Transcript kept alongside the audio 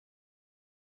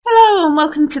and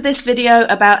welcome to this video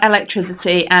about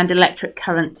electricity and electric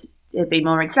current, to be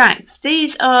more exact.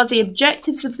 These are the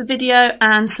objectives of the video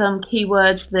and some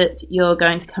keywords that you're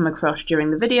going to come across during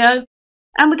the video.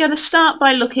 And we're going to start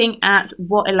by looking at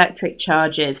what electric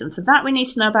charge is, and for that we need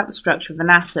to know about the structure of an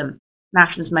atom. An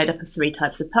atom is made up of three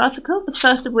types of particle, the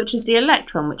first of which is the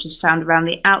electron, which is found around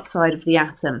the outside of the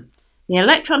atom. The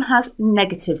electron has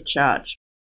negative charge.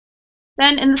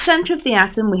 Then in the centre of the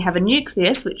atom we have a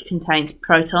nucleus which contains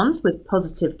protons with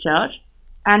positive charge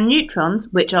and neutrons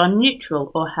which are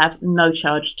neutral or have no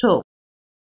charge at all.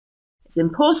 It's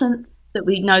important that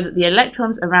we know that the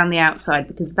electrons are around the outside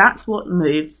because that's what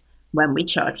moves when we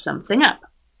charge something up.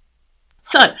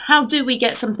 So how do we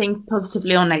get something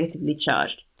positively or negatively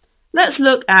charged? Let's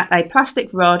look at a plastic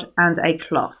rod and a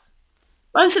cloth.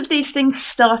 Both of these things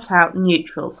start out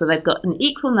neutral, so they've got an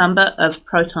equal number of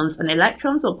protons and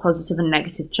electrons, or positive and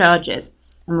negative charges,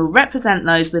 and we'll represent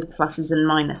those with pluses and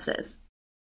minuses.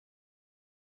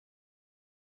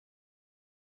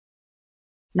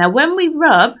 Now when we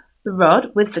rub the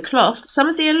rod with the cloth, some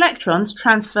of the electrons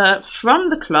transfer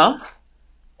from the cloth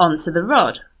onto the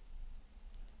rod.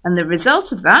 And the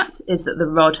result of that is that the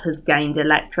rod has gained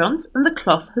electrons and the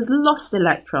cloth has lost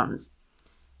electrons.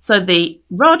 So the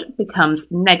rod becomes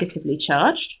negatively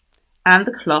charged and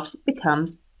the cloth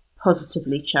becomes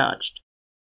positively charged.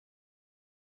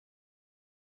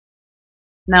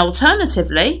 Now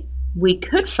alternatively, we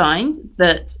could find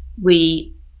that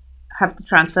we have to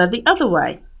transfer the other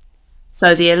way.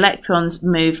 So the electrons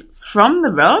move from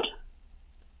the rod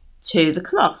to the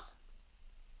cloth.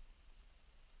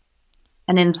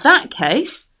 And in that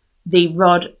case, the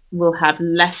rod will have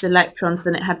less electrons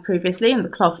than it had previously and the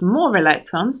cloth more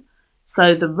electrons,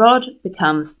 so the rod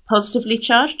becomes positively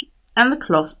charged and the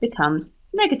cloth becomes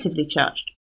negatively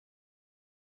charged.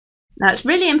 Now it's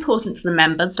really important to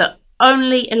remember that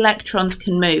only electrons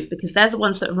can move because they're the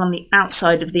ones that are on the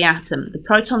outside of the atom. The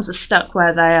protons are stuck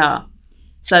where they are.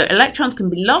 So electrons can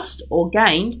be lost or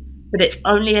gained, but it's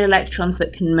only electrons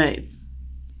that can move.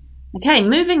 Okay,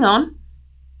 moving on.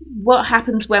 What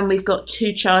happens when we've got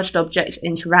two charged objects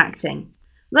interacting?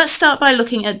 Let's start by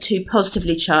looking at two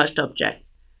positively charged objects.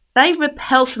 They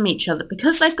repel from each other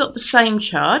because they've got the same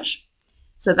charge,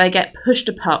 so they get pushed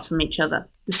apart from each other.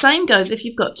 The same goes if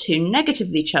you've got two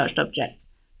negatively charged objects.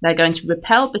 They're going to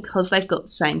repel because they've got the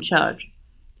same charge.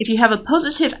 If you have a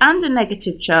positive and a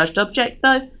negative charged object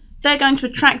though, they're going to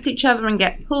attract each other and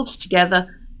get pulled together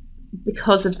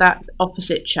because of that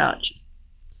opposite charge.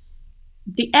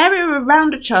 The area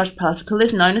around a charged particle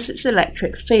is known as its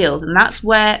electric field, and that's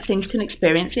where things can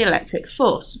experience the electric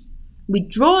force. We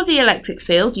draw the electric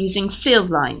field using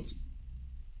field lines,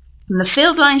 and the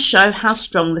field lines show how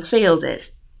strong the field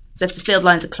is. So if the field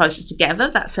lines are closer together,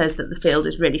 that says that the field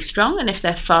is really strong, and if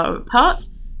they're far apart,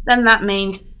 then that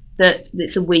means that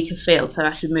it's a weaker field. So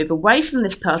as we move away from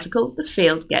this particle, the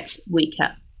field gets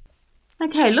weaker.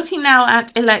 Okay, looking now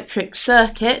at electric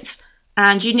circuits.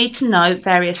 And you need to know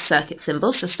various circuit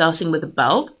symbols, so starting with a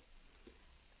bulb,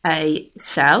 a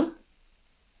cell,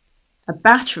 a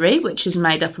battery, which is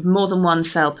made up of more than one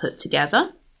cell put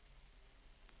together,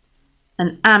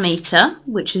 an ammeter,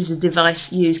 which is a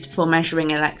device used for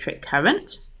measuring electric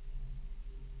current,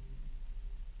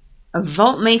 a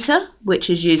voltmeter, which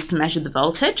is used to measure the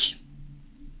voltage,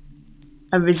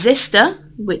 a resistor,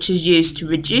 which is used to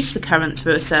reduce the current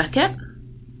through a circuit,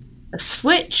 a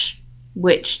switch,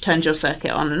 which turns your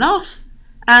circuit on and off,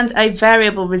 and a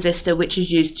variable resistor which is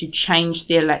used to change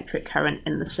the electric current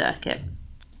in the circuit.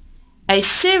 A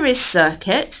series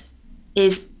circuit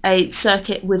is a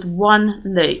circuit with one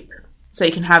loop. So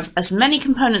you can have as many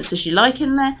components as you like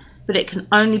in there, but it can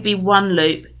only be one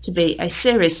loop to be a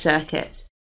series circuit.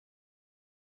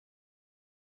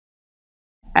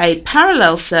 A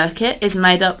parallel circuit is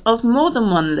made up of more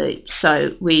than one loop.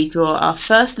 So we draw our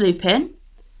first loop in,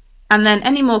 and then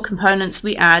any more components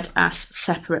we add as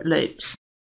separate loops.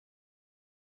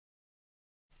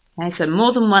 Okay, so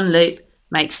more than one loop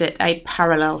makes it a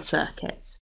parallel circuit.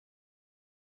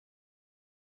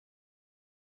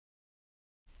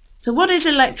 So what is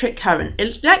electric current?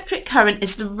 Electric current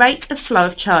is the rate of flow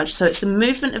of charge, so it's the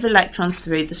movement of electrons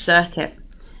through the circuit.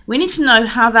 We need to know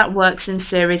how that works in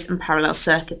series and parallel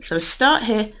circuits. So start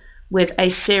here with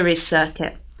a series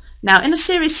circuit. Now in a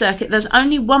series circuit there's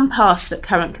only one path that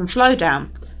current can flow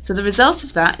down, so the result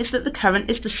of that is that the current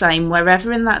is the same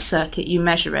wherever in that circuit you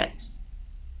measure it.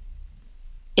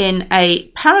 In a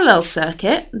parallel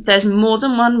circuit there's more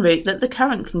than one route that the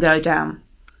current can go down.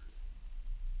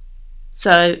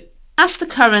 So as the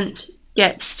current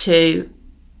gets to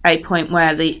a point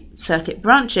where the circuit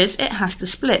branches, it has to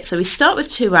split. So we start with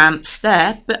 2 amps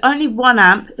there, but only 1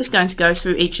 amp is going to go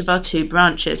through each of our 2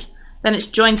 branches. Then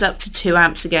it joins up to 2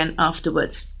 amps again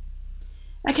afterwards.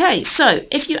 Okay, so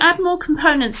if you add more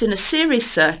components in a series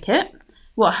circuit,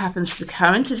 what happens to the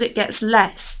current is it gets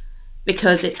less,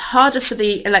 because it's harder for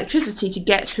the electricity to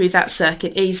get through that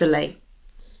circuit easily.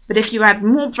 But if you add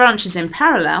more branches in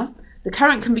parallel, the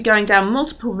current can be going down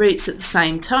multiple routes at the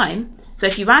same time. So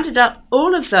if you added up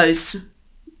all of those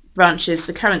branches,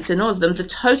 the currents in all of them, the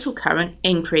total current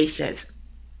increases.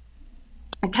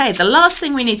 Okay, the last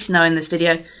thing we need to know in this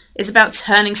video is about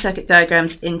turning circuit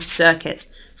diagrams into circuits.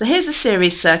 So here's a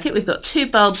series circuit. We've got 2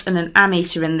 bulbs and an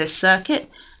ammeter in this circuit,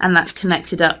 and that's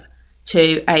connected up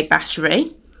to a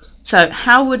battery. So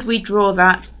how would we draw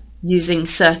that using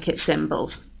circuit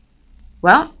symbols?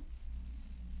 Well,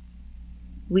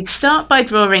 we'd start by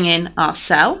drawing in our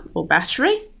cell or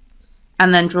battery,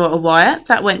 and then draw a wire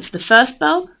that went to the first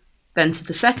bulb, then to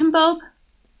the second bulb,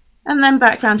 and then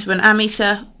back round to an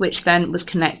ammeter, which then was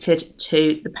connected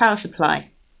to the power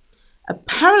supply. A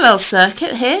parallel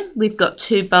circuit here, we've got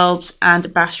 2 bulbs and a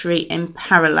battery in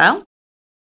parallel.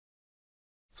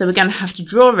 So we're going to have to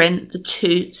draw in the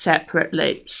 2 separate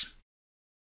loops.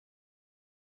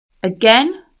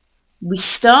 Again, we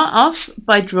start off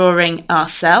by drawing our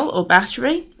cell or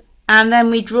battery, and then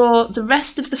we draw the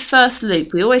rest of the first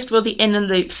loop. We always draw the inner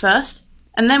loop first,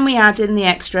 and then we add in the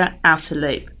extra outer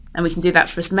loop. And we can do that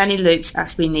for as many loops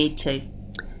as we need to.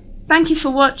 Thank you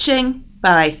for watching.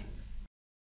 Bye.